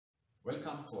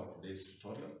Welcome to our today's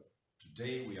tutorial.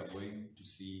 Today we are going to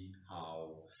see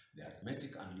how the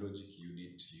arithmetic and logic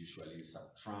unit usually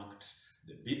subtract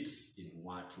the bits in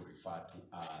what we refer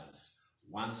to as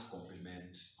ones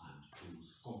complement and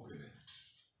twos complement.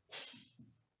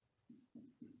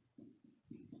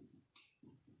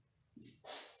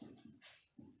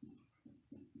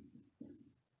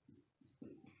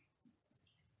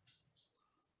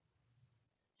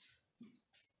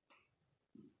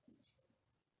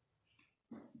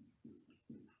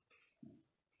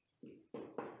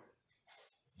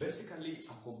 Basically,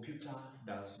 a computer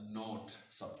does not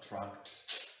subtract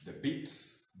the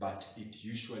bits, but it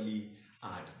usually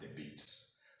adds the bits.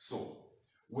 So,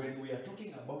 when we are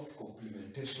talking about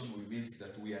complementation, it means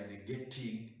that we are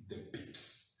negating the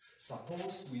bits.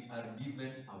 Suppose we are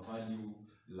given a value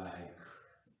like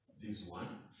this one.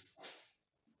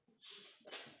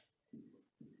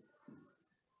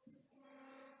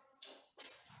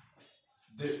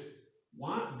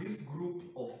 This group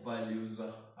of values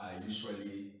are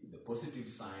usually the positive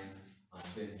sign, and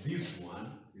then this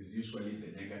one is usually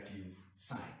the negative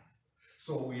sign.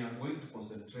 So we are going to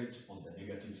concentrate on the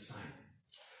negative sign.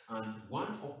 And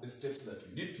one of the steps that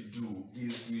we need to do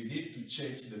is we need to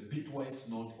change the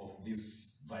bitwise note of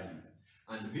this value.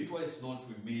 And bitwise note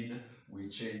will mean we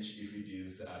change if it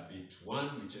is a bit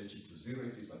 1, we change it to 0.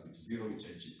 If it's a bit 0, we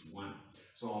change it to 1.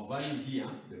 So our value here,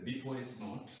 the bitwise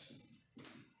note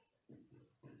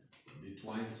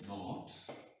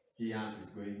here is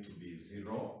going to be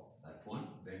 0, that one,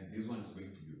 then this one is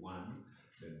going to be 1,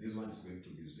 then this one is going to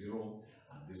be 0,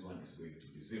 and this one is going to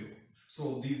be 0.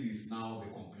 So this is now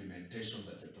the complementation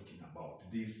that we're talking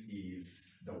about. This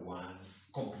is the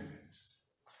ones complement.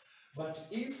 But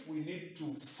if we need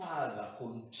to further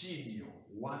continue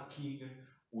working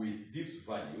with these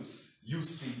values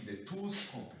using the twos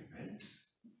complement,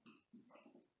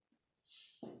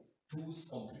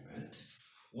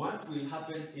 what will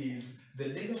happen is the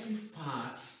negative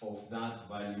part of that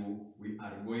value, we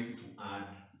are going to add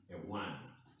a 1.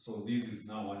 So this is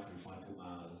now what we refer to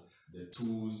as the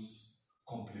twos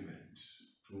complement.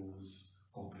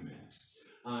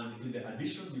 And in the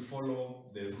addition, we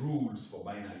follow the rules for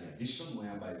binary addition,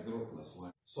 whereby 0 plus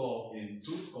 1. So in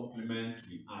twos complement,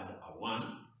 we add a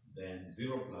 1, then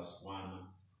 0 plus 1,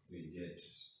 we get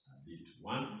a bit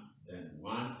 1, then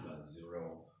 1 plus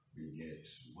 0, we get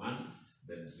 1.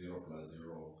 Then 0 plus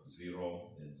 0,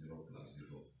 0, then 0 plus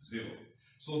 0, 0.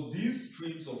 So these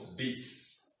streams of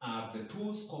bits are the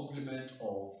twos complement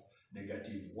of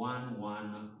negative 1,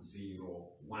 1, 0,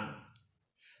 1.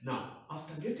 Now,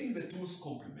 after getting the twos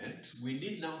complement, we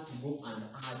need now to go and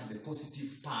add the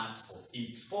positive part of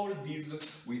it. All these,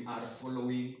 we are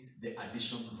following the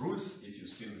addition rules, if you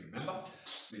still remember.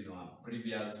 So in our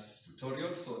previous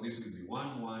tutorial, so this will be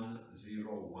 1, 1,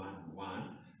 0, 1,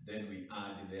 1. Then we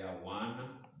add there 1,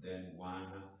 then 1,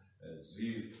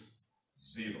 0,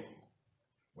 0.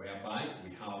 Whereby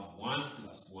we have 1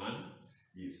 plus 1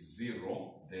 is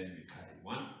 0, then we carry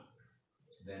 1.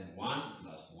 Then 1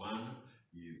 plus 1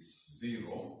 is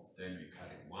 0, then we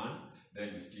carry 1.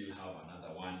 Then we still have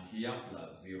another 1 here,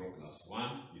 plus 0 plus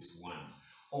 1 is 1.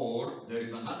 Or there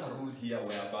is another rule here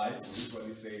whereby we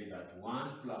usually say that 1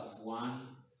 plus 1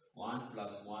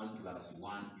 plus 1 plus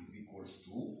 1 is equals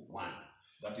to 1.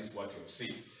 That is what you have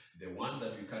seen. The one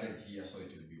that we carried here, so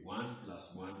it will be 1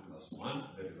 plus 1 plus 1.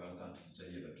 The resultant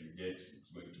feature here that you get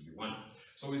is going to be 1.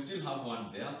 So we still have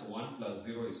 1 there. So 1 plus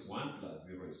 0 is 1, plus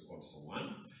 0 is also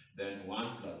 1. Then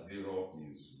 1 plus 0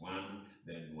 is 1.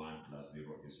 Then 1 plus 0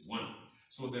 is 1.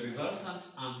 So the resultant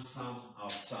answer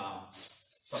after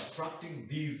subtracting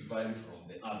this value from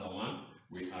the other one,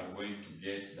 we are going to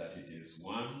get that it is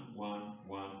 1, 1,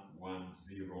 1, 1,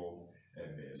 0,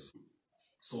 base.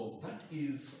 So that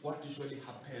is what usually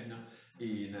happens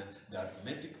in the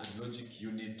arithmetic and logic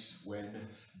unit when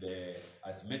the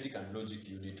arithmetic and logic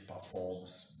unit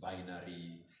performs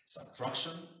binary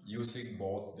subtraction using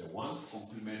both the ones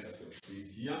complement as you have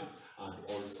seen here and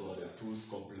also the twos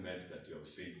complement that you have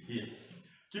seen here.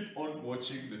 Keep on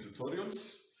watching the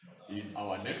tutorials. In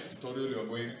our next tutorial, we are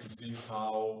going to see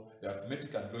how the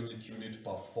arithmetic and logic unit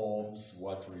performs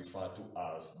what we refer to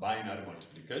as binary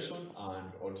multiplication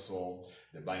and also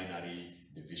the binary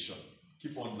division.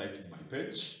 Keep on liking my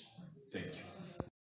page. Thank you.